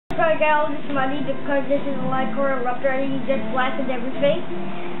gonna get all this money because this is like a eruptor and he just blasted everything.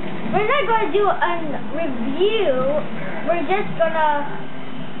 We're not gonna do a review. We're just gonna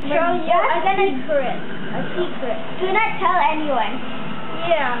show you a secret. Do not tell anyone.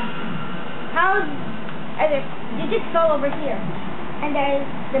 Yeah. You just go over here. And there's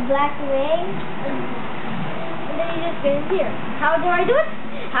the black wing. And then you just get in here. How do I do it?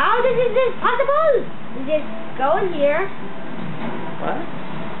 How is this possible? You just go in here. What?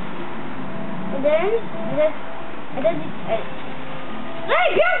 And then hey,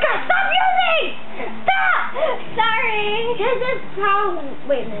 Bianca, stop using! Stop! Sorry. This is how.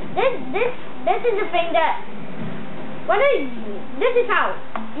 Wait a minute. This is the thing that. This is how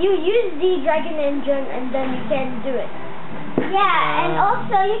you use the dragon engine, and then you can do it. Yeah, and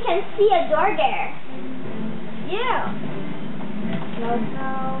also you can see a door there. Yeah. No.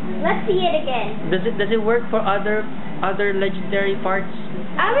 Let's see it again. Does it work for other legendary parts?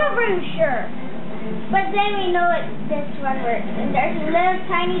 I'm not very sure. But then we know this one works. And there's a little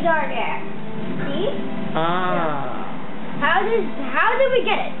tiny door there. See? Ah. How did we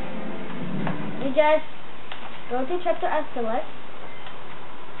get it? You just go to chapter S select.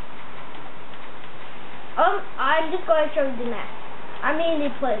 I'm just going to show you the map. I mean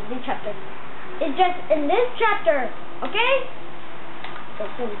the chapter. It's just in this chapter, okay?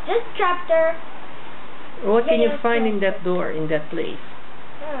 It's in this chapter. What can you find in that door, in that place?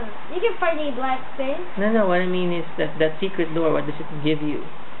 You can find a black thing. No, what I mean is that secret door, what does it give you?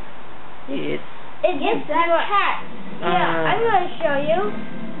 It gives you a hat. Yeah, I'm going to show you.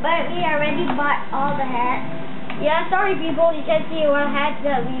 But we already bought all the hats. Yeah, sorry people, you can't see what hats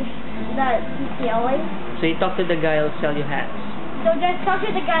that he's selling. So you talk to the guy who'll sell you hats. So just talk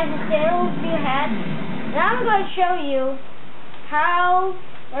to the guy who sells you hats. Now I'm going to show you how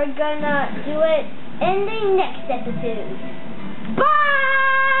we're going to do it in the next episode. Bye!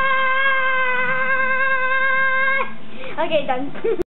 Okay, done.